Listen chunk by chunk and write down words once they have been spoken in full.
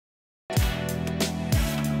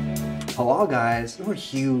Halal Guys were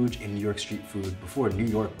huge in New York street food before New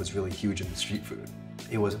York was really huge in the street food.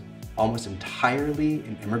 It was almost entirely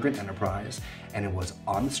an immigrant enterprise, and it was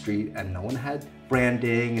on the street, and no one had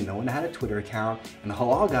branding and no one had a Twitter account, and the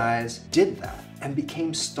Halal Guys did that and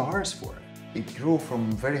became stars for it. It grew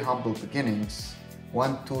from very humble beginnings,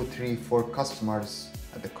 1, 2, 3, 4 customers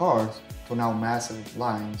at the cars, to now massive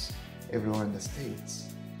lines everywhere in the States.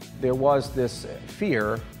 There was this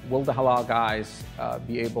fear, will the Halal Guys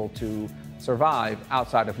be able to survive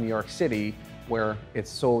outside of New York City where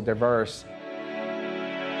it's so diverse?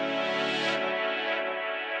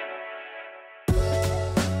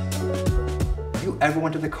 If you ever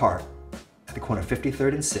went to the cart at the corner of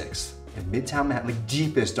 53rd and 6th in Midtown Manhattan, like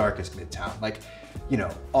deepest, darkest Midtown, like, you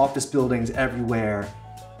know, office buildings everywhere,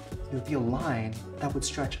 there would be a line that would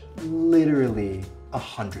stretch literally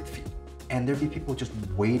 100 feet. And there'd be people just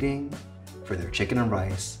waiting for their chicken and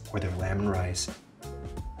rice or their lamb and rice.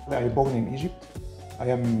 I was born in Egypt. I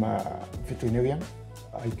am a veterinarian.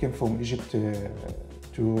 I came from Egypt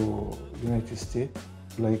to United States.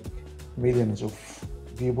 Like millions of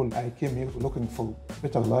people, I came here looking for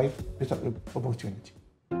better life, better opportunity.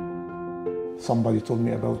 Somebody told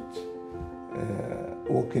me about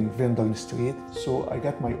working vendor in the street, so I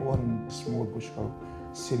got my own small bushka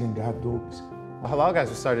selling hot dogs. Halal Guys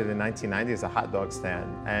was started in 1990 as a hot dog stand,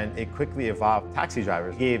 and it quickly evolved. Taxi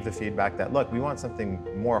drivers gave the feedback that, look, we want something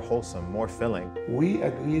more wholesome, more filling. We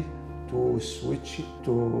agreed to switch it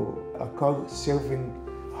to a car serving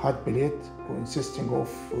hot plate, consisting of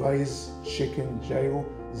rice, chicken, gyro.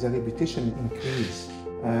 The repetition increased,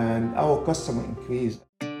 and our customer increased.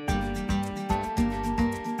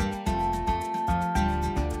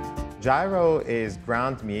 Gyro is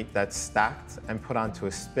ground meat that's stacked and put onto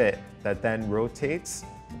a spit that then rotates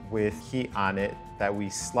with heat on it that we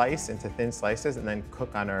slice into thin slices and then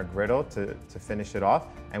cook on our griddle to finish it off,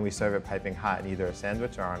 and we serve it piping hot in either a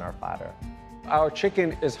sandwich or on our platter. Our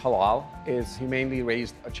chicken is halal, is humanely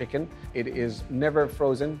raised chicken. It is never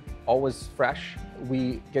frozen, always fresh.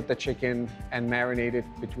 We get the chicken and marinate it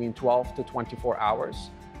between 12 to 24 hours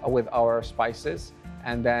with our spices,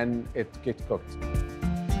 and then it gets cooked.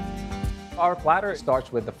 Our platter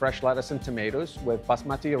starts with the fresh lettuce and tomatoes with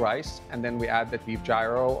basmati rice, and then we add the beef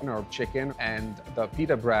gyro or chicken and the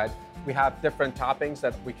pita bread. We have different toppings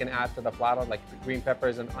that we can add to the platter, like green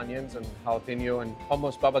peppers and onions and jalapeno and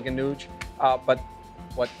hummus baba ganoush. But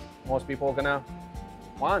what most people are gonna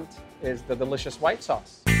want is the delicious white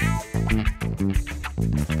sauce.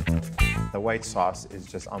 The white sauce is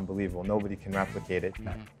just unbelievable. Nobody can replicate it.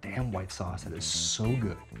 That damn white sauce, that is so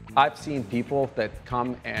good. I've seen people that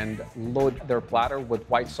come and load their platter with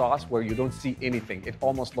white sauce where you don't see anything. It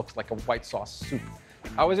almost looks like a white sauce soup.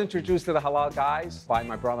 I was introduced to the Halal Guys by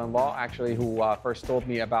my brother-in-law, actually, who first told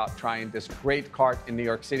me about trying this great cart in New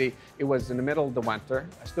York City. It was in the middle of the winter.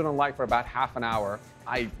 I stood on light for about half an hour.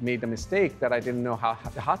 I made the mistake that I didn't know how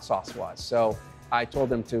the hot sauce was. So I told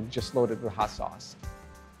them to just load it with hot sauce.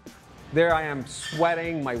 There I am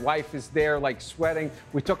sweating, my wife is there like sweating.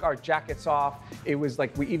 We took our jackets off. It was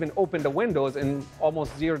like we even opened the windows in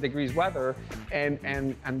almost 0 degrees weather and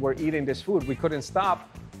we're eating this food. We couldn't stop.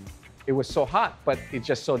 It was so hot, but it's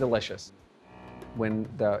just so delicious. When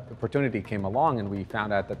the opportunity came along and we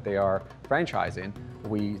found out that they are franchising,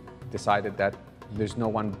 we decided that there's no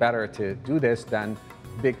one better to do this than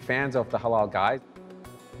big fans of the Halal Guys.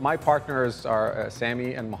 My partners are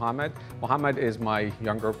Sammy and Mohammed. Mohammed is my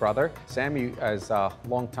younger brother. Sammy is a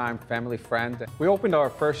longtime family friend. We opened our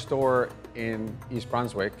first store in East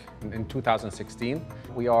Brunswick in 2016.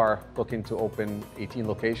 We are looking to open 18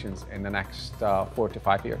 locations in the next 4 to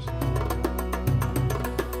 5 years.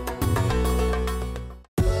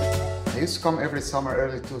 I used to come every summer,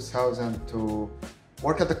 early 2000, to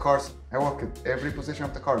work at the cars. I worked at every position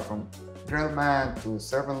of the car, from grill man to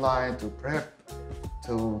servant line to prep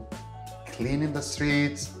to cleaning the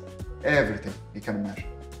streets, everything you can imagine.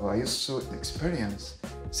 So I used to experience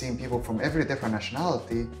seeing people from every different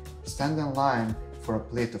nationality stand in line for a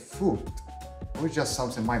plate of food. It was just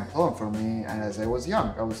something mind-blowing for me, and as I was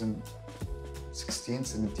young, I was in 16,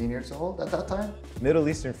 17 years old at that time. Middle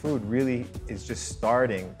Eastern food really is just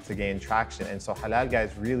starting to gain traction, and so Halal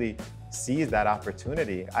Guys really sees that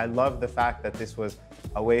opportunity. I love the fact that this was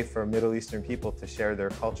a way for Middle Eastern people to share their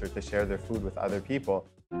culture, to share their food with other people.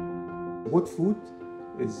 Good food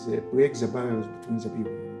breaks the barriers between the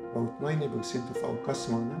people. About 90% of our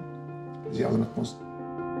customers now, they are not Muslim.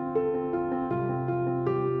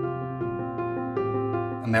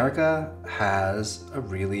 America has a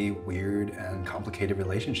really weird and complicated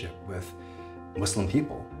relationship with Muslim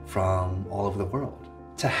people from all over the world.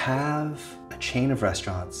 To have a chain of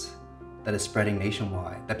restaurants that is spreading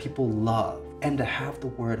nationwide, that people love, and to have the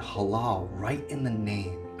word halal right in the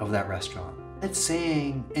name of that restaurant. It's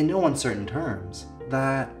saying, in no uncertain terms,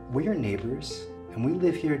 that we're your neighbors, and we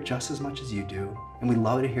live here just as much as you do, and we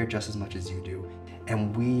love it here just as much as you do,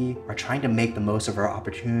 and we are trying to make the most of our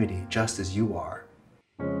opportunity just as you are.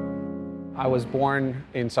 I was born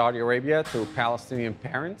in Saudi Arabia to Palestinian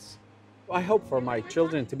parents. I hope for my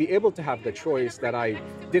children to be able to have the choice that I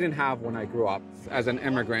didn't have when I grew up as an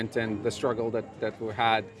immigrant, and the struggle that we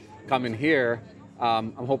had coming here.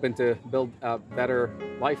 I'm hoping to build a better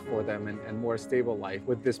life for them and more stable life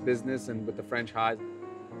with this business and with the franchise.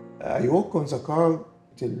 I work on the car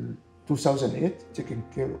till 2008, taking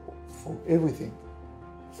care of everything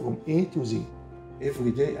from A to Z.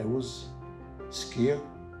 Every day I was scared.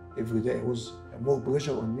 Every day I was more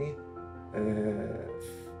pressure on me,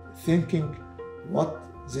 thinking what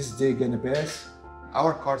this day gonna pass.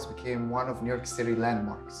 Our cars became one of New York City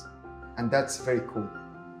landmarks, and that's very cool.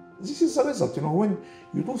 This is the result, you know, when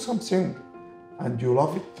you do something and you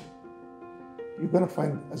love it, you're gonna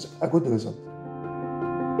find a good result.